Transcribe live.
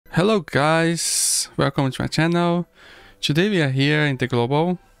Hello guys, welcome to my channel. Today we are here in the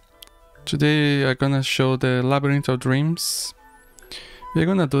global. Today I'm gonna show the Labyrinth of Dreams. We're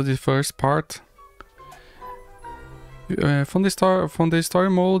gonna do the first part. From the story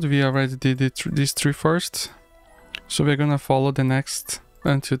mode we already did these three first. So we're gonna follow the next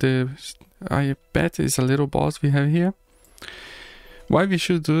until the, I bet, is a little boss we have here. Why we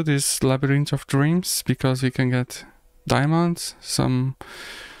should do this Labyrinth of Dreams? Because we can get diamonds, some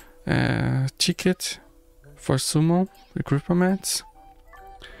ticket for summon equipment,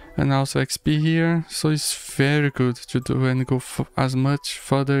 and also XP here, so it's very good to do and go as much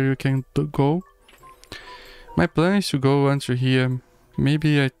further you can go. My plan is to go until here.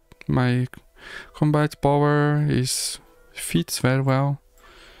 Maybe my combat power fits very well,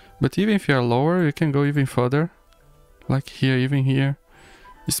 but even if you are lower you can go even further, like here, even here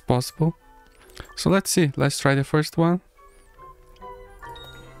is possible. So let's see, let's try the first one.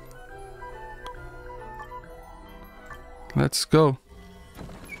 Let's go.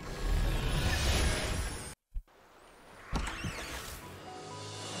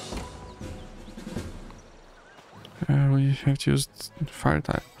 We have to use fire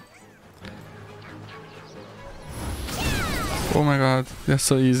type. Oh my god, that's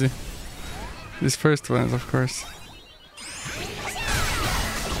so easy. These first ones, of course.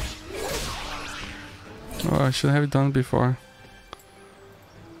 Oh, I should have done before.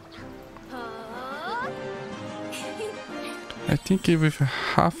 I think with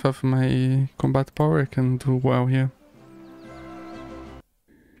half of my combat power I can do well here.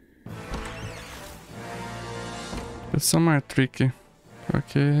 But some are tricky.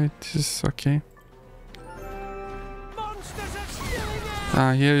 Okay, this is okay.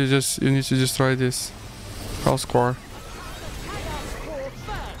 Ah, here you need to destroy this house core.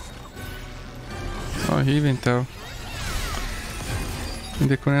 Oh, he even tell. In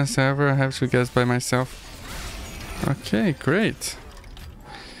the Kuni server I have to guess by myself. Okay, great.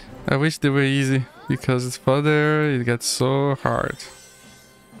 I wish they were easy, because it's further, it gets so hard.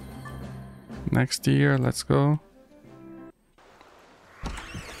 Next year, let's go.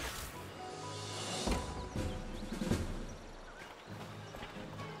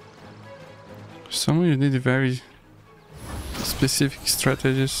 Some you need very specific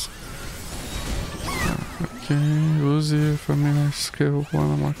strategies. Okay, use it for me, skill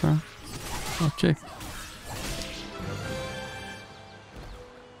one more time. Okay.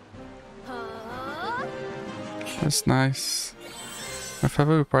 That's nice. My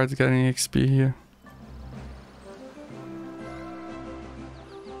favorite part is getting XP here.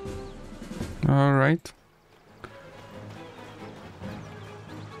 Alright.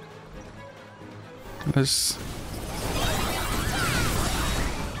 Let's...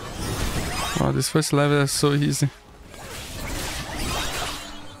 Wow, this first level is so easy.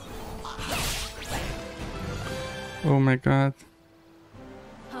 Oh my god.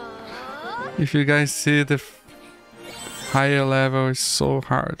 If you guys see, the higher level is so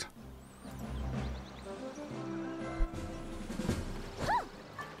hard.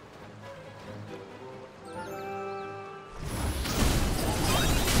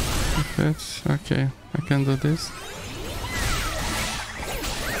 Okay, I can do this.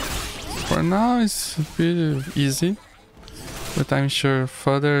 For now it's really easy, but I'm sure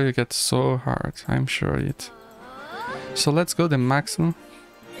further it gets so hard. I'm sure it. So let's go the maximum.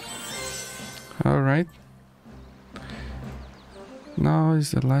 Alright. Now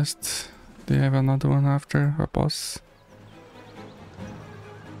is the last. They have another one after a boss.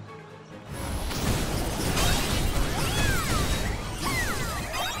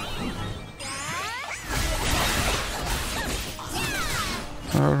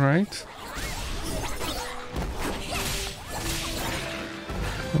 Alright.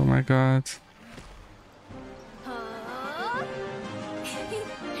 Oh my god.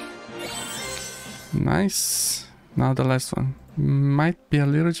 Nice. Now the last one. Might be a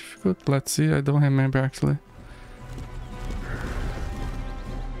little difficult. Let's see. I don't remember actually.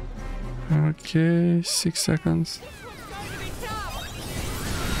 Okay, 6 seconds.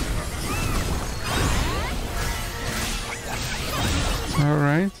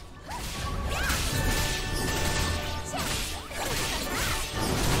 Alright.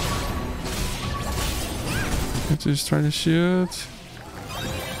 Let's just try to shoot.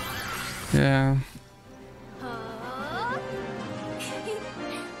 Yeah.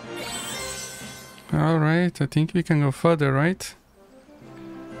 Alright, I think we can go further, right?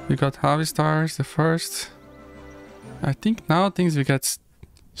 We got half stars, the first. I think now things will get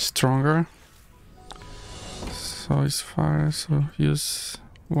stronger. So it's fire, so use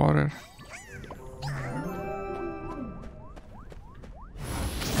water.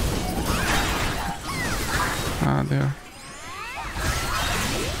 Ah, there.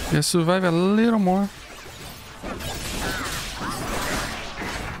 Yeah, survive a little more.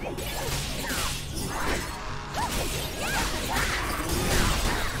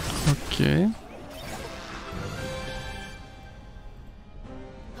 Okay.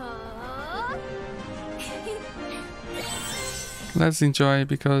 Let's enjoy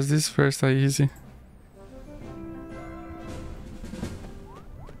because these first are easy.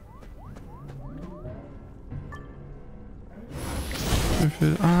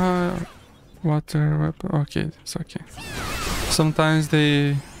 Water weapon. Okay, it's okay. Sometimes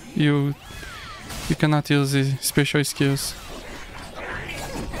you cannot use the special skills,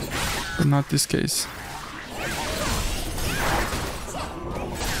 but not this case.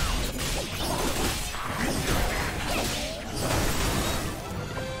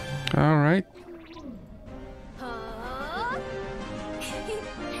 All right.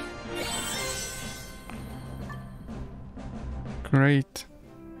 Great.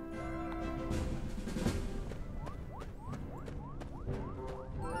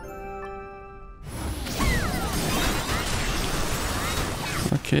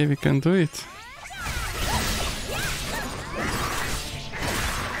 Okay, we can do it.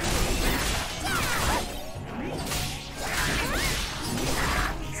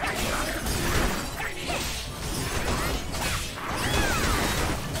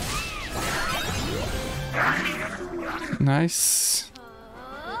 Nice.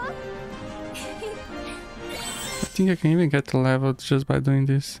 I think I can even get the level just by doing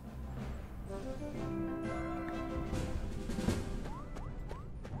this.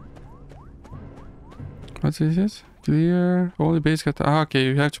 What is it? Clear. Only basic attack. Ah, okay,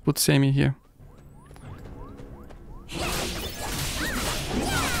 you have to put semi here.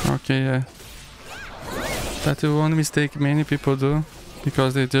 Okay, yeah. That's the one mistake many people do.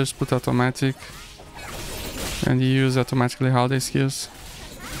 Because they just put automatic. And you use automatically holiday skills.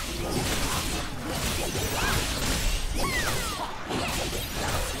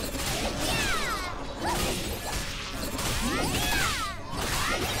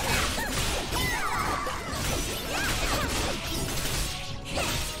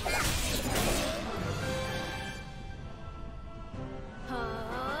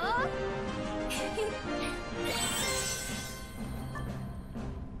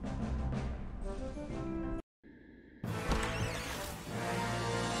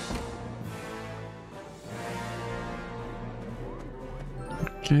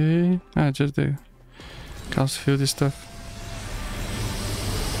 Okay, just the Chaos Field stuff.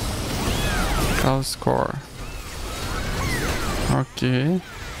 Chaos Core. Okay.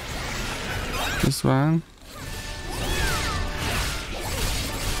 This one.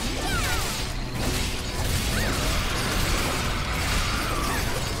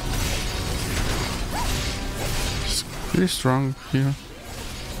 It's pretty strong here.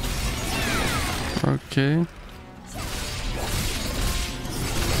 Okay.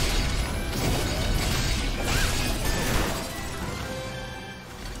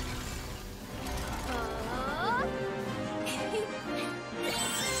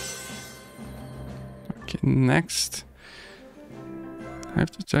 Next, I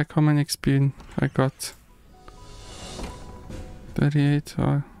have to check how many XP I got. 38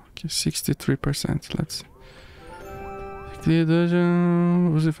 or okay, 63%. Let's see. Clear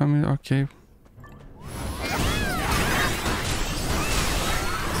dungeon. Use family. Okay.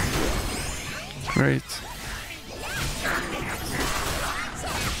 Great.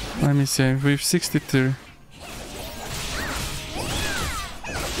 Let me see. With 63.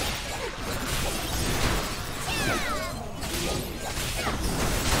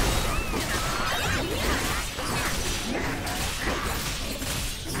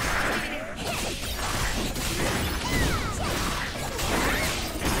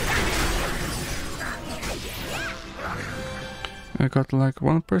 I got like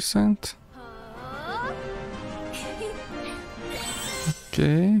 1%.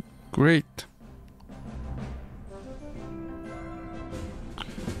 Okay, great.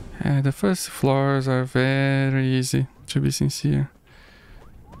 The first floors are very easy, to be sincere.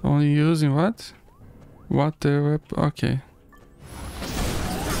 Only using what? Water weapon. Okay.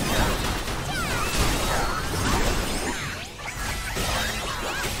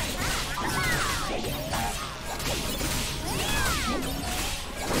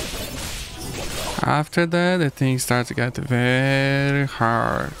 After that, the things start to get very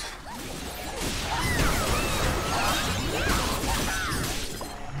hard.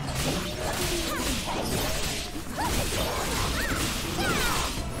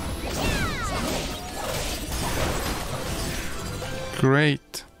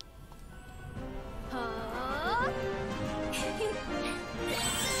 Great.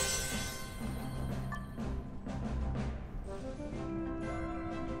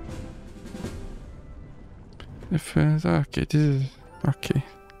 If okay, this is okay.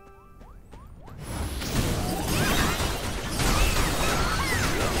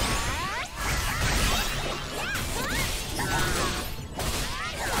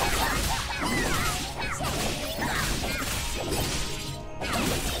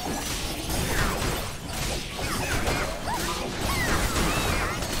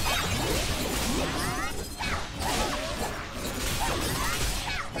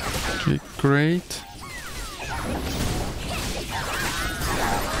 Okay, great.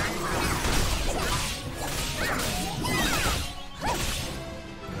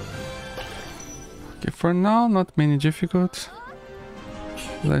 Okay, for now, not many difficult.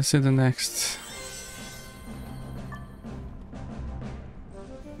 Let's see the next.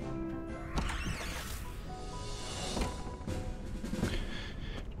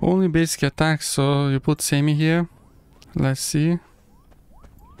 Only basic attacks, so you put Semi here. Let's see.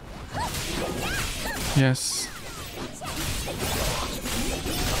 Yes.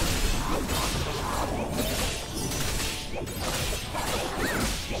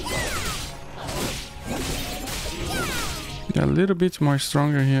 Yeah, a little bit more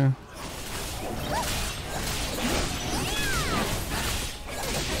stronger here.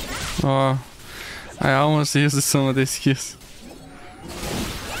 Oh, I almost used some of the skills.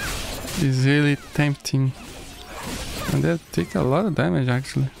 It's really tempting. And they take a lot of damage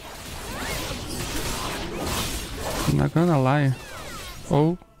actually. I'm not gonna lie.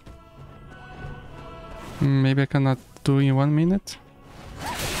 Oh. Maybe I cannot do in 1 minute.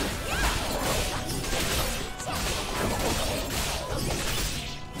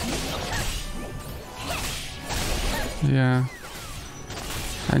 Yeah.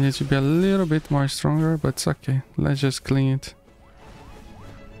 I need to be a little bit more stronger, but it's okay. Let's just clean it.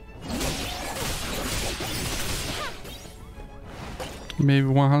 Maybe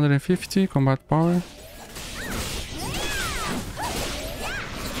 150 combat power.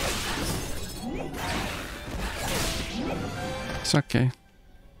 It's okay.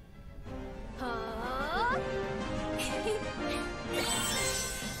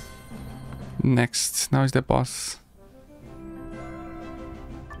 Next, now is the boss.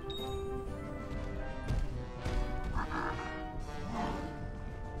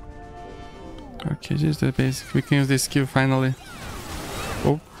 Okay, just the basic. We can use this skill finally.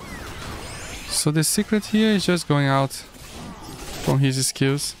 Oh. So the secret here is just going out from his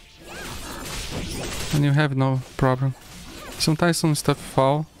skills. And you have no problem. Sometimes some stuff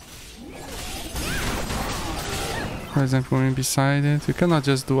fall. For example, when beside it, you cannot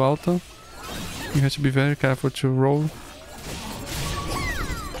just do auto. You have to be very careful to roll.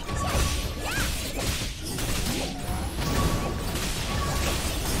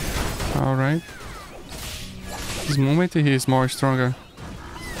 Alright. This moment he is more stronger.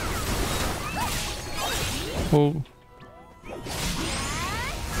 Oh.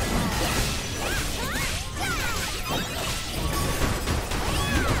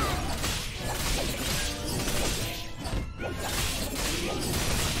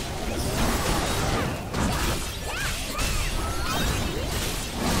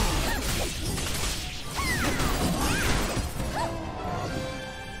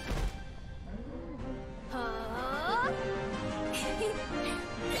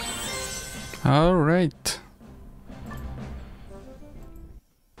 All right.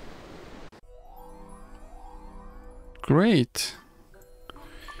 Great.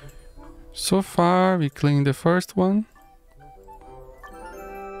 So far we cleaned the first one.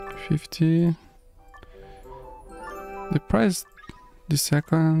 50. The price the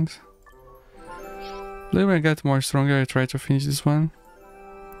second. Later when I get more stronger I try to finish this one.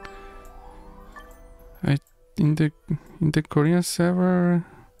 In the Korean server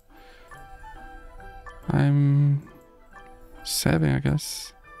I'm 7, I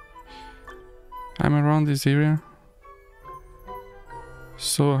guess. I'm around this area.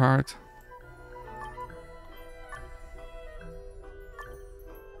 So hard.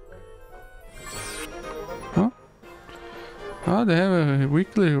 Huh? Oh, they have a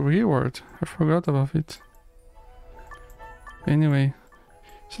weekly reward. I forgot about it. Anyway,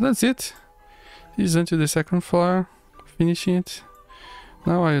 so that's it. This is until the second floor. Finishing it.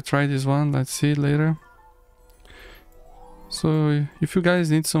 Now I'll try this one. Let's see it later. So if you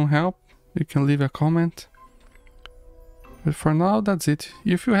guys need some help, you can leave a comment. But for now, that's it.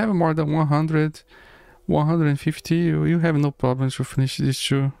 If you have more than 100, 150, you have no problems to finish these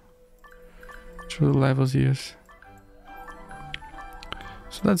two levels here.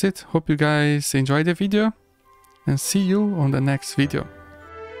 So that's it. Hope you guys enjoyed the video and see you on the next video.